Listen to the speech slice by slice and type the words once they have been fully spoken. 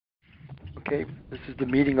Okay, this is the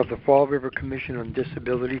meeting of the Fall River Commission on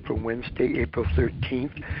Disability for Wednesday, April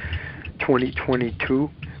 13th, 2022.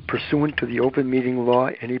 Pursuant to the open meeting law,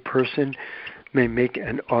 any person may make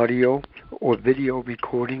an audio or video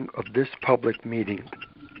recording of this public meeting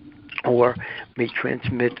or may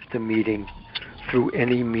transmit the meeting through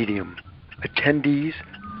any medium. Attendees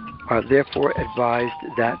are therefore advised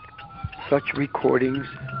that such recordings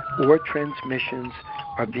or transmissions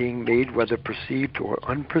are being made, whether perceived or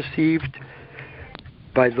unperceived,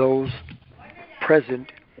 by those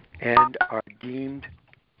present and are deemed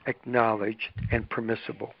acknowledged and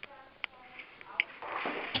permissible.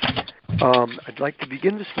 I'd like to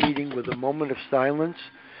begin this meeting with a moment of silence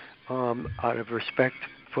out of respect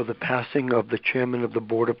for the passing of the chairman of the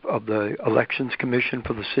board of the Elections Commission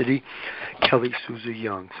for the city, Kelly Souza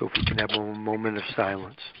Young. So if we can have a moment of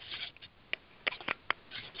silence.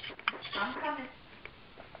 I'm coming.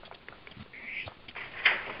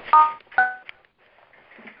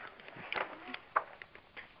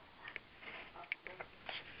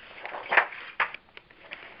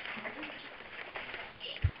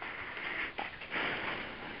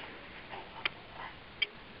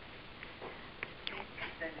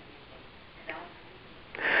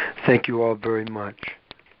 Thank you all very much.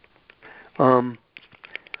 I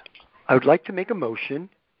would like to make a motion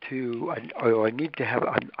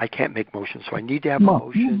I can't make motions, so I need to have a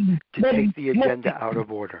motion to take the agenda out of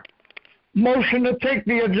order. Motion to take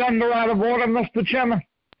the agenda out of order, Mr. Chairman.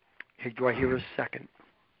 Hey, do I hear a second?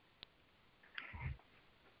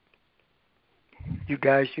 You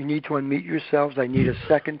guys, you need to unmute yourselves. I need a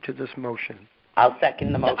second to this motion. I'll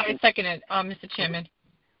second the motion. I second it, Mr. Chairman.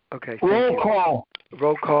 Okay. Roll call.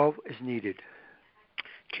 Roll call is needed.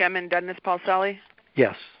 Chairman Dennis Paulselli?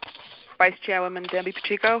 Yes. Vice Chairwoman Debbie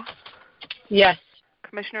Pacheco? Yes.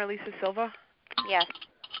 Commissioner Lisa Silva? Yes.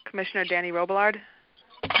 Commissioner Danny Robillard?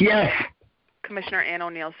 Yes. Commissioner Ann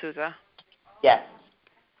O'Neill Souza? Yes.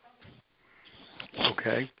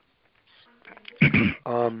 Okay.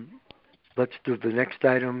 Let's do the next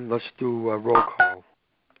item. Let's do a roll call.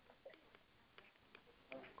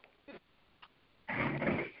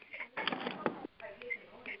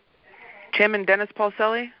 Chairman Dennis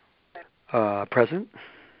Paulselli? Present.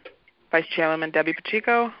 Vice Chairwoman Debbie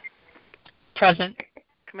Pacheco? Present.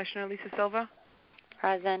 Commissioner Lisa Silva?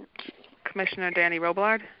 Present. Commissioner Danny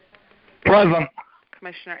Robillard? Present.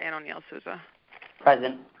 Commissioner Ann O'Neill Souza?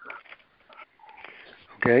 Present.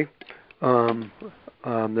 Okay.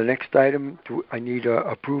 The next item, I need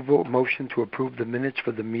a motion to approve the minutes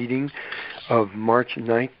for the meeting of March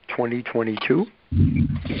 9th, 2022.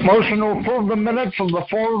 Motion to approve the minutes of the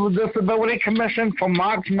Fall River Disability Commission for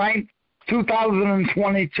March 9th,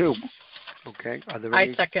 2022. Okay. Are there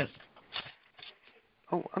any... I second.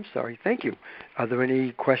 Oh, I'm sorry. Thank you. Are there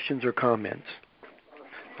any questions or comments?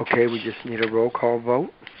 Okay, we just need a roll call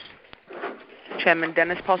vote. Chairman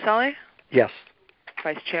Dennis Paulselli? Yes.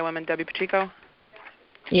 Vice Chairwoman Debbie Pacheco?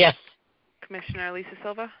 Yes. Commissioner Lisa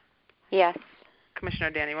Silva? Yes. Commissioner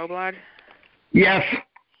Danny Robillard? Yes.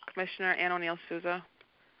 Commissioner Ann O'Neill Souza?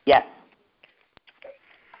 Yes.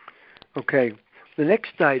 Okay. The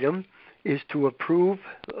next item is to approve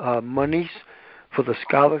monies for the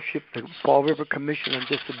scholarship, the Fall River Commission on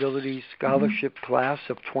Disability Scholarship Class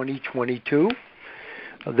of 2022.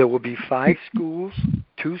 There will be 5 schools,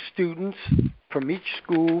 2 students from each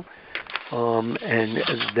school, and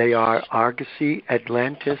they are Argosy,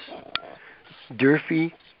 Atlantis,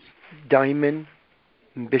 Durfee, Diamond,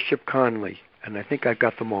 and Bishop Conley. And I think I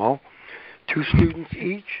got them all. 2 students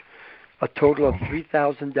each, a total of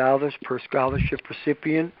 $3,000 per scholarship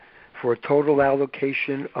recipient for a total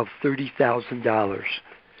allocation of $30,000.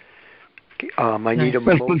 I need a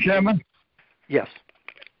motion. Mr. Chairman? Yes.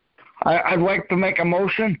 I'd like to make a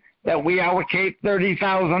motion that we allocate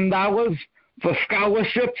 $30,000 for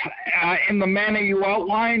scholarships in the manner you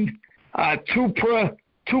outlined, 2 per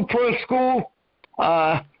school,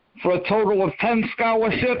 for a total of 10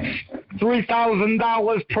 scholarships,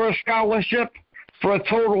 $3,000 per scholarship, for a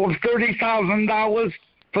total of $30,000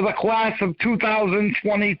 for the class of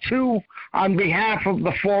 2022 on behalf of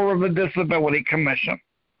the Fall River Disability Commission.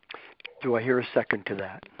 Do I hear a second to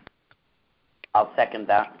that? I'll second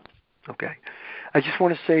that. Okay. I just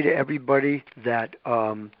want to say to everybody that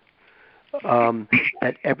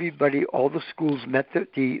that everybody, all the schools met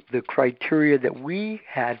the criteria that we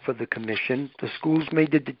had for the commission. The schools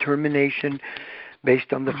made the determination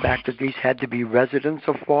based on the fact that these had to be residents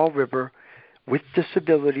of Fall River with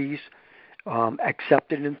disabilities,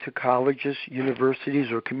 accepted into colleges,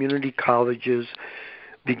 universities, or community colleges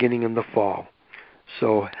beginning in the fall.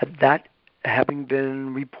 So that having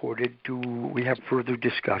been reported, do we have further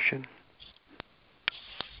discussion?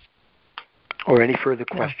 Or any further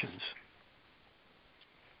questions?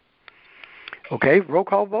 Okay, roll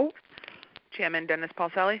call vote? Chairman Dennis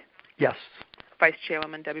Paulselli, Yes. Vice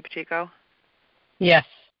Chairwoman Debbie Pacheco, Yes.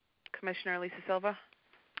 Commissioner Lisa Silva,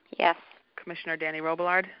 Yes. Commissioner Danny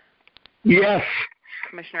Robillard, Yes.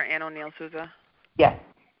 Commissioner Ann O'Neill Souza. Yes.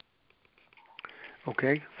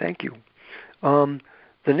 Okay, thank you. The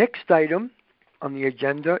next item on the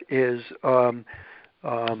agenda is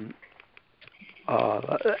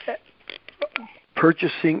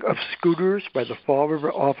purchasing of scooters by the Fall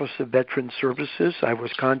River Office of Veteran Services. I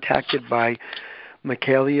was contacted by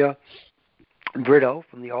Michaelia Brito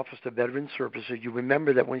from the Office of Veteran Services. You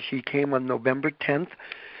remember that when she came on November 10th,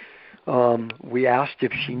 we asked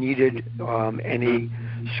if she needed any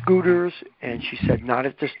scooters, and she said, not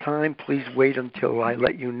at this time. Please wait until I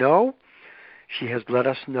let you know. She has let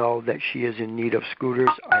us know that she is in need of scooters.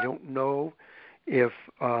 I don't know if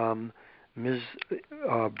Ms.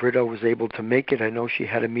 Brito was able to make it. I know she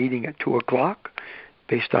had a meeting at 2 o'clock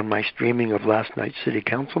based on my streaming of last night's City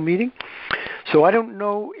Council meeting. So I don't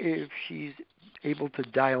know if she's able to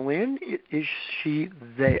dial in. Is she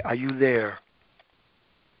there? Are you there?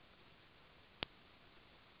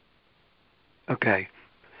 Okay.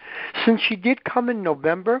 Since she did come in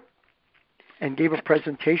November and gave a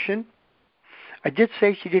presentation, I did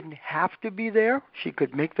say she didn't have to be there. She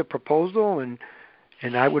could make the proposal and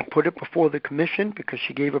I would put it before the commission because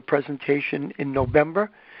she gave a presentation in November.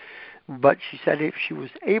 But she said if she was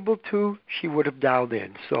able to, she would have dialed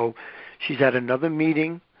in. So she's at another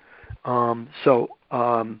meeting. It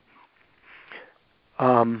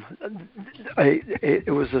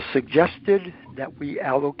was suggested that we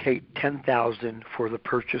allocate $10,000 for the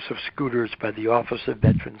purchase of scooters by the Office of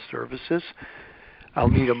Veteran Services. I'll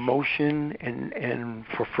need a motion and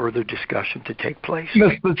for further discussion to take place.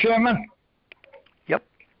 Mr. Chairman? Yep.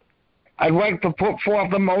 I'd like to put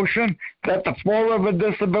forth a motion that the Fall River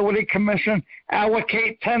Disability Commission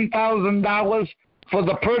allocate $10,000 for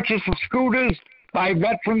the purchase of scooters by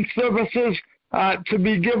Veteran Services to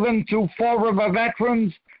be given to Fall River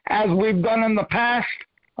veterans as we've done in the past.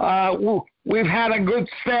 We've had a good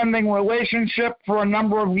standing relationship for a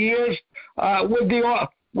number of years with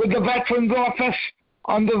the Veterans Office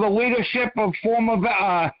under the leadership of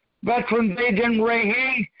former Veterans Agent Ray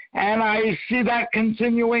Hay, and I see that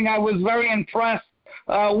continuing. I was very impressed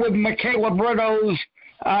with Michaelia Brito's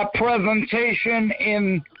presentation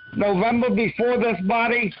in November before this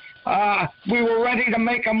body. We were ready to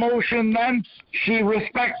make a motion then. She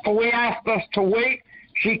respectfully asked us to wait.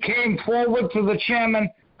 She came forward to the chairman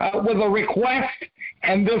with a request,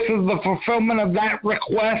 and this is the fulfillment of that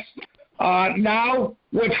request now,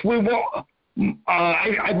 which we will,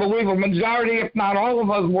 I believe a majority, if not all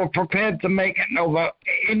of us, were prepared to make it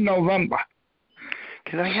in November.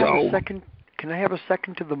 Can I have a second? Can I have a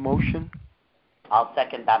second to the motion? I'll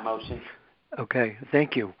second that motion. Okay,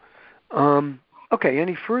 thank you. Okay,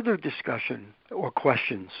 any further discussion or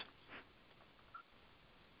questions?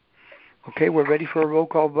 Okay, we're ready for a roll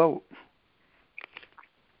call vote.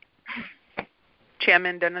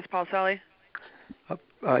 Chairman Dennis Paulselli,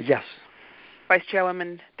 Yes. Vice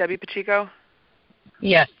Chairwoman Debbie Pacheco,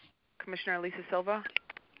 Yes. Commissioner Lisa Silva,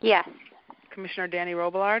 Yes. Commissioner Danny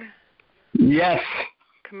Robillard, Yes.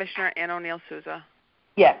 Commissioner Ann O'Neill Souza.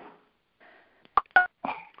 Yes.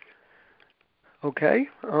 Okay.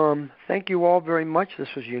 Thank you all very much. This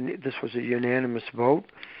was a unanimous vote.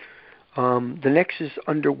 The next is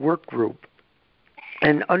under work group,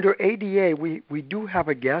 and under ADA we do have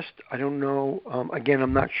a guest. I don't know. Again,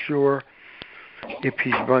 I'm not sure if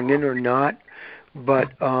he's rung in or not, but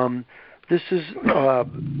this is a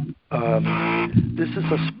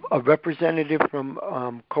representative from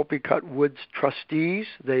Copicut Woods Trustees.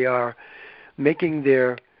 They are making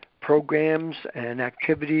their programs and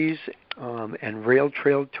activities and rail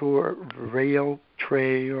trail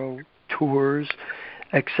tours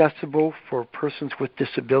accessible for persons with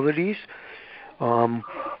disabilities.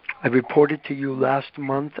 I reported to you last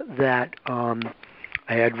month that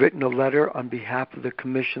I had written a letter on behalf of the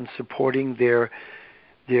Commission supporting their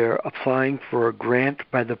applying for a grant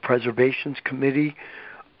by the Preservations Committee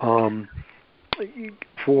for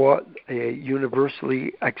a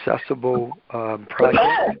universally accessible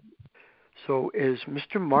project. So is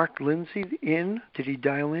Mr. Mark Lindsay in? Did he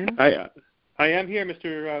dial in? I am here,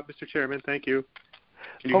 Mr. Chairman. Thank you.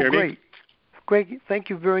 Can you hear great. me? Great. Thank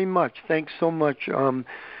you very much. Thanks so much. I'm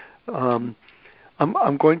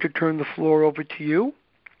going to turn the floor over to you.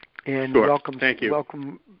 And sure. welcome. Thank you.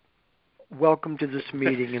 Welcome to this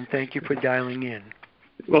meeting, and thank you for dialing in.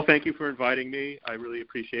 Well, thank you for inviting me. I really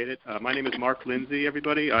appreciate it. My name is Mark Lindsay,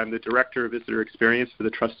 everybody. I'm the Director of Visitor Experience for the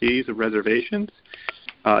Trustees of Reservations.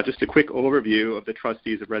 Just a quick overview of the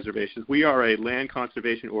Trustees of Reservations. We are a land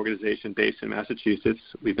conservation organization based in Massachusetts.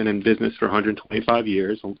 We've been in business for 125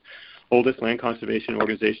 years, oldest land conservation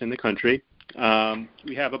organization in the country.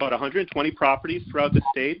 We have about 120 properties throughout the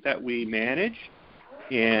state that we manage,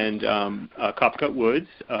 and Coppercut Woods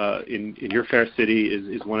in your fair city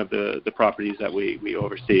is one of the properties that we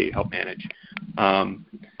oversee, help manage.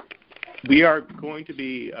 We are going to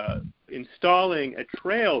be installing a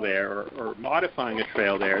trail there, or modifying a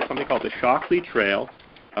trail there, something called the Shockley Trail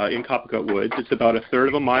in Coppercut Woods. It's about a third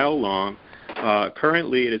of a mile long.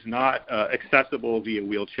 Currently, it is not accessible via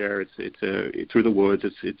wheelchair. It's through the woods.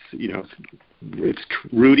 It's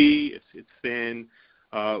rooty. It's thin.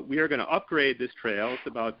 We are going to upgrade this trail. It's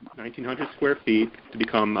about 1,900 square feet to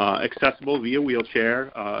become accessible via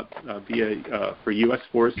wheelchair for U.S.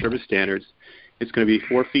 Forest Service standards. It's going to be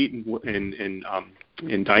 4 feet in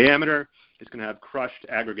diameter. It's going to have crushed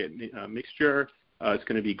aggregate mixture. It's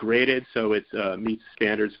going to be graded so it meets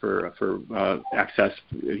standards for access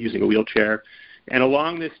using a wheelchair. And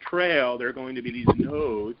along this trail, there are going to be these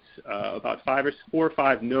nodes, about 4 or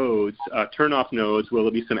 5 nodes, turn-off nodes, where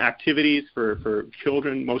there'll be some activities for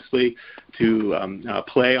children mostly to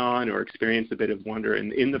play on or experience a bit of wonder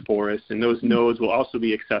in the forest. And those nodes will also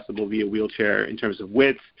be accessible via wheelchair in terms of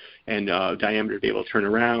width and diameter to be able to turn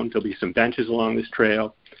around. There'll be some benches along this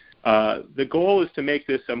trail. The goal is to make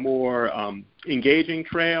this a more engaging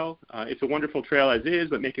trail. It's a wonderful trail as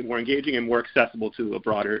is, but make it more engaging and more accessible to a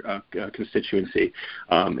broader constituency,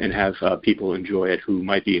 and have people enjoy it who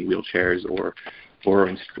might be in wheelchairs or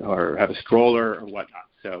have a stroller or whatnot.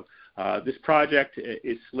 So this project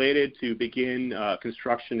is slated to begin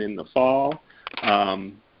construction in the fall.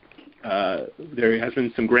 There has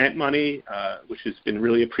been some grant money, which has been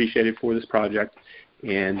really appreciated for this project,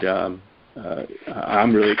 and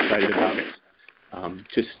I'm really excited about it.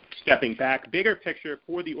 Just stepping back, bigger picture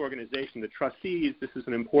for the organization, the trustees, this is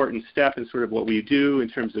an important step in sort of what we do in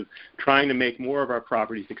terms of trying to make more of our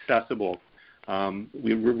properties accessible.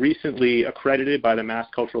 We were recently accredited by the Mass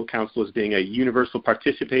Cultural Council as being a universal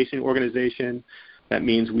participation organization. That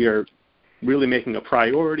means we are really making a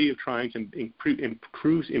priority of trying to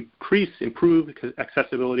improve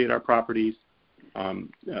accessibility at our properties.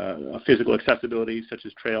 Physical accessibility such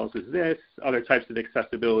as trails as this, other types of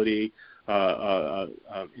accessibility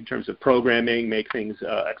in terms of programming, make things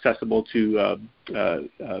accessible to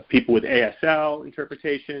people with ASL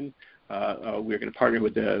interpretation. We're going to partner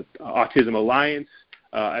with the Autism Alliance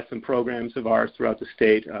at some programs of ours throughout the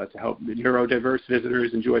state to help neurodiverse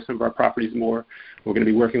visitors enjoy some of our properties more. We're going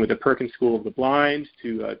to be working with the Perkins School of the Blind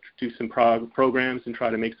to do some programs and try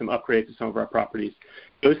to make some upgrades to some of our properties.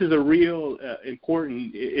 So this is a real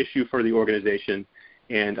important issue for the organization,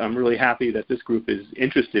 and I'm really happy that this group is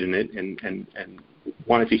interested in it and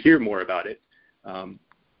wanted to hear more about it. I'm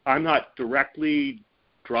not directly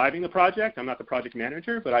driving the project. I'm not the project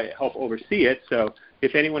manager, but I help oversee it. So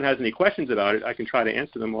if anyone has any questions about it, I can try to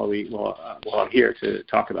answer them while I'm here to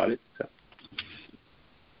talk about it. So.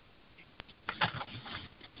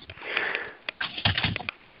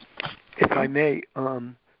 If I may,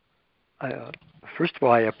 first of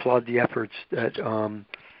all, I applaud the efforts that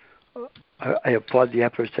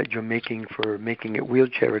you're making for making it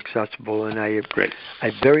wheelchair accessible, and I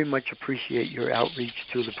very much appreciate your outreach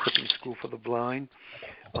to the Perkins School for the Blind,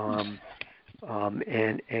 and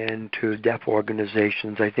to deaf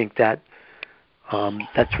organizations. I think that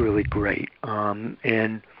that's really great.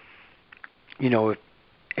 And you know,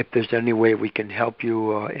 if there's any way we can help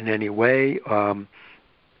you in any way.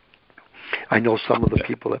 I know some of the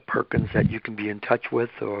people at Perkins that you can be in touch with,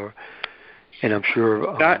 and I'm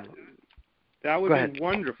sure that would be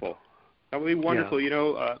wonderful. That would be wonderful. Yeah. You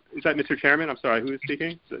know, is that Mr. Chairman? I'm sorry, who is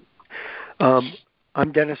speaking? I'm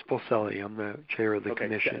Dennis Polselli. I'm the chair of the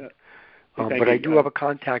commission. But I do have a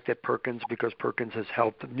contact at Perkins because Perkins has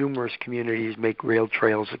helped numerous communities make rail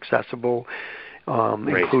trails accessible,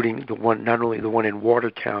 including not only the one in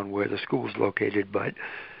Watertown where the school is located, but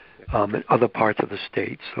in other parts of the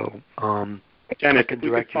state. So, Dennis, if we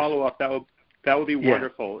could follow up, that would be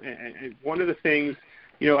wonderful. And one of the things,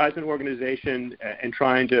 you know, as an organization and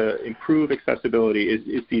trying to improve accessibility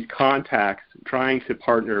is these contacts, trying to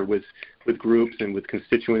partner with groups and with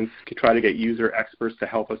constituents to try to get user experts to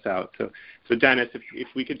help us out. So Dennis, if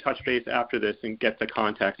we could touch base after this and get the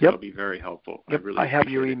contacts, that would be very helpful. Yep. I have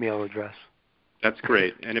your email address. That's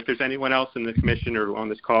great. And if there's anyone else in the commission or on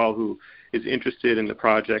this call who is interested in the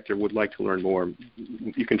project or would like to learn more,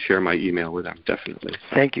 you can share my email with them, definitely.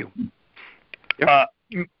 Thank you. Yep.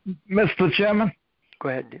 Mr. Chairman? Go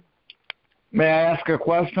ahead. May I ask a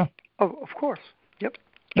question? Oh, of course. Yep.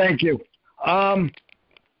 Thank you.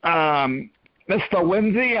 Mr.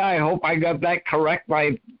 Lindsay. I hope I got that correct.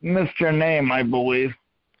 I missed your name, I believe.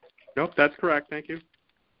 Nope, that's correct. Thank you.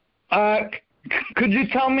 Could you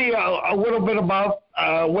tell me a little bit about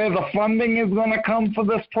where the funding is going to come for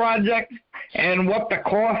this project and what the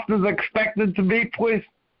cost is expected to be, please?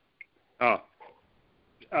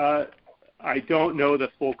 I don't know the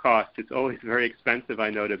full cost. It's always very expensive, I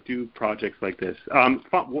know, to do projects like this.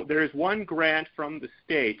 There is one grant from the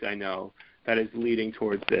state, I know, that is leading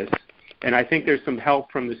towards this. And I think there's some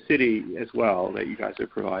help from the city as well that you guys are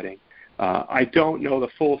providing. I don't know the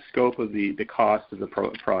full scope of the cost of the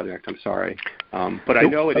project. I'm sorry, but I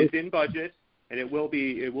know it is in budget and it will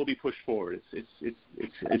be pushed forward.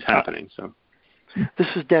 It's happening. So this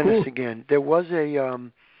is Dennis again. There was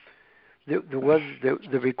the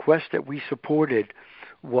request that we supported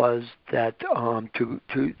was that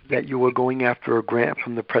that you were going after a grant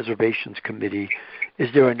from the Preservations Committee.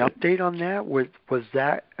 Is there an update on that? Was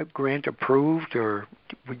that a grant approved, or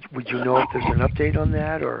would you know if there's an update on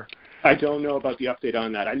that, or? I don't know about the update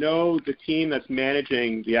on that. I know the team that's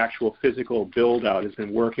managing the actual physical build-out has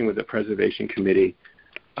been working with the Preservation Committee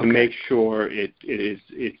to make sure it's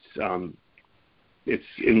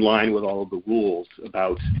in line with all of the rules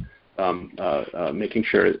about making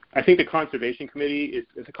sure. I think the Conservation Committee is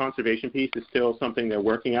the conservation piece is still something they're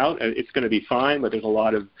working out. It's going to be fine, but there's a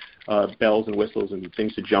lot of bells and whistles and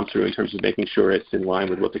things to jump through in terms of making sure it's in line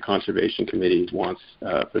with what the Conservation Committee wants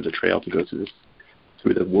for the trail to go through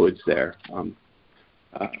the woods there.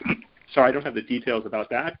 Sorry, I don't have the details about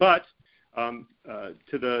that, but to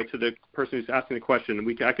the person who's asking the question,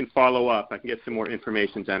 I can follow up. I can get some more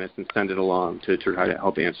information, Dennis, and send it along to try to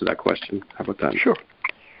help answer that question. How about that? Sure.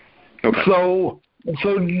 Okay. So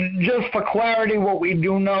just for clarity, what we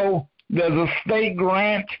do know, there's a state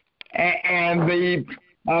grant and the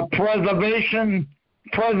Preservation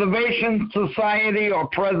Society or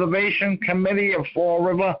Preservation Committee of Fall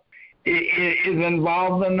River is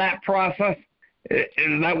involved in that process.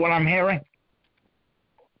 Is that what I'm hearing?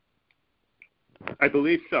 I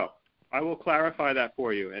believe so. I will clarify that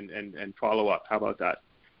for you and follow up. How about that?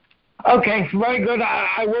 Okay, very good.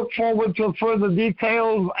 I look forward to further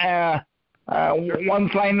details.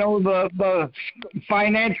 Once I know the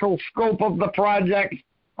financial scope of the project,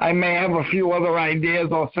 I may have a few other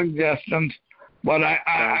ideas or suggestions, but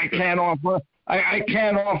I can't offer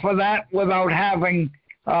that without having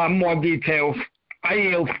more details. I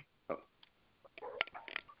yield.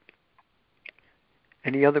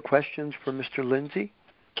 Any other questions for Mr. Lindsay?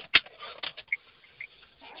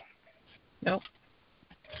 No.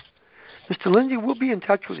 Mr. Lindsay, we'll be in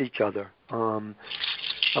touch with each other.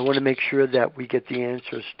 I want to make sure that we get the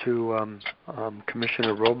answers to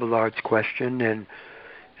Commissioner Robillard's question, and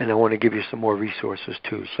I want to give you some more resources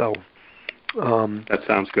too. So that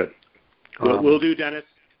sounds good. We'll do, Dennis.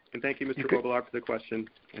 And thank you, Mr. Robillard, for the question.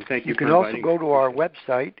 And thank you for inviting. You can also go to our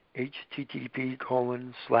website,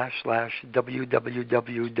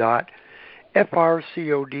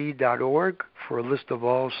 http://www.frcod.org, for a list of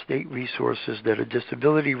all state resources that are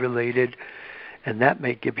disability related, and that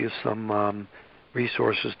may give you some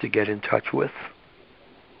resources to get in touch with.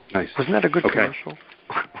 Nice. Wasn't that a good commercial?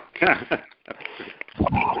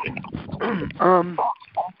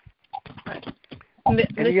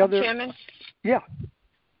 Mr. Chairman? Yeah.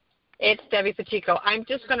 It's Debbie Pacheco. I'm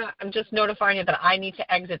just notifying you that I need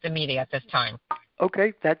to exit the meeting at this time.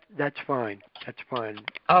 Okay, that's fine. That's fine.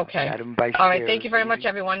 Okay. Madam Vice All right. Chair, Thank you very much,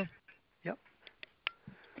 everyone. Yep.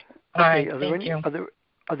 All right. Are Thank you.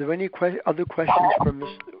 there any other questions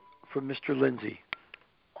for Mr. Lindsay?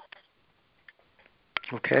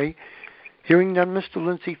 Okay. Hearing none, Mr.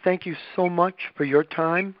 Lindsay, thank you so much for your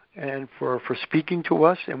time and for speaking to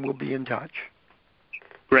us, and we'll be in touch.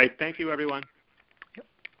 Great. Thank you, everyone.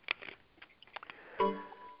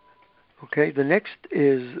 Okay, the next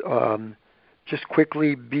is just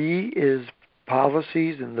quickly, B is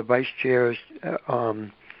policies, and the Vice Chair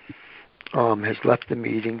has left the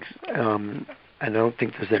meetings, and I don't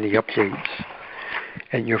think there's any updates.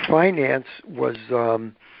 And your finance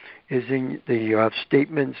is in the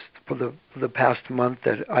statements for the past month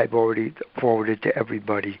that I've already forwarded to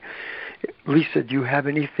everybody. Lisa, do you have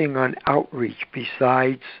anything on outreach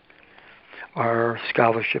besides our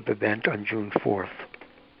scholarship event on June 4th?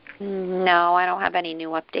 No, I don't have any new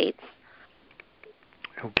updates.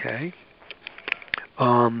 Okay.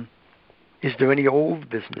 Is there any old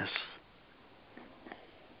business?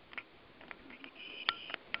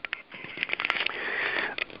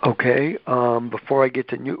 Okay. Before I get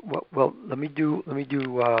to new, well, let me do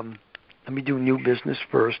new business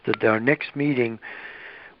first. That our next meeting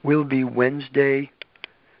will be Wednesday.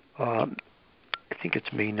 I think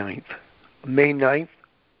it's May 9th. May 9th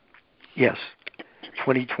Yes,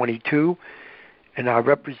 2022. And our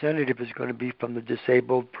representative is going to be from the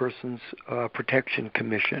Disabled Persons Protection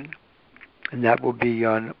Commission, and that will be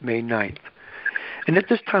on May 9th. And at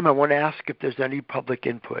this time, I want to ask if there's any public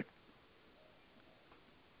input.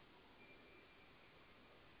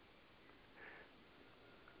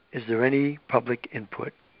 Is there any public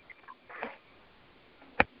input?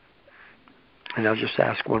 And I'll just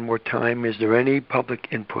ask one more time, is there any public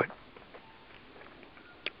input?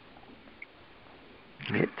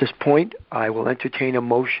 At this point, I will entertain a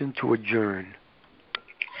motion to adjourn.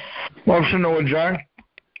 Motion to adjourn?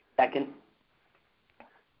 Second.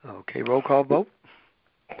 Okay, roll call vote?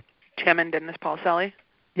 Chairman Dennis Paulselli,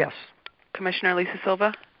 Yes. Commissioner Lisa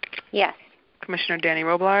Silva, Yes. Commissioner Danny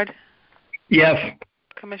Robillard, Yes.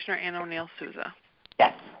 Commissioner Ann O'Neill Souza.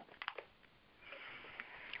 Yes.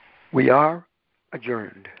 We are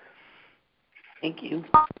adjourned. Thank you.